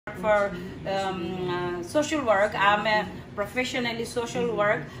for social work. I'm a professionally social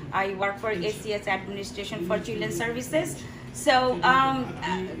work. I work for ACS Administration for Children's Services. So,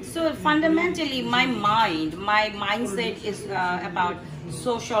 so fundamentally, my mindset is about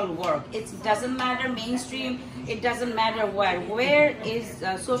social work. It doesn't matter mainstream. It doesn't matter where. Where is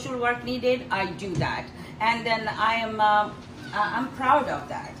social work needed? I do that, and then I'm proud of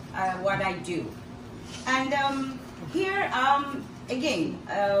that. What I do, and here again.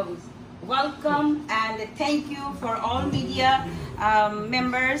 Welcome and thank you for all media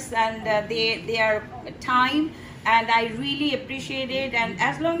members and their time, and I really appreciate it. And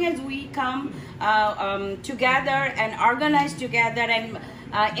as long as we come together and organize together and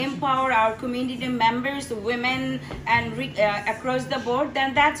empower our community members, women, and across the board,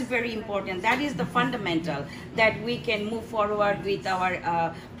 then that's very important. That is the fundamental that we can move forward with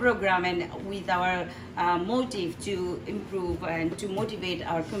our program and with our motive to improve and to motivate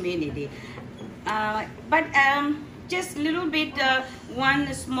our community. But just a little bit,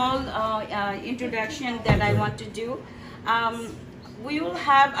 one small introduction that I want to do. We will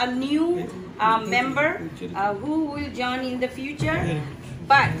have a new member who will join in the future.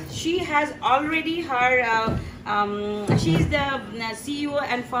 But she has already her, she's the CEO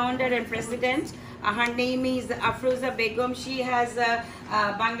and founder and president. Her name is Afroza Begum. She has a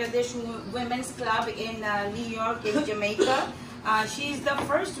Bangladesh Women's Club in New York, in Jamaica. She's the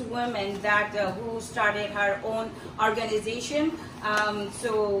first woman that who started her own organization.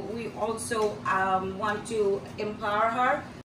 So we also want to empower her.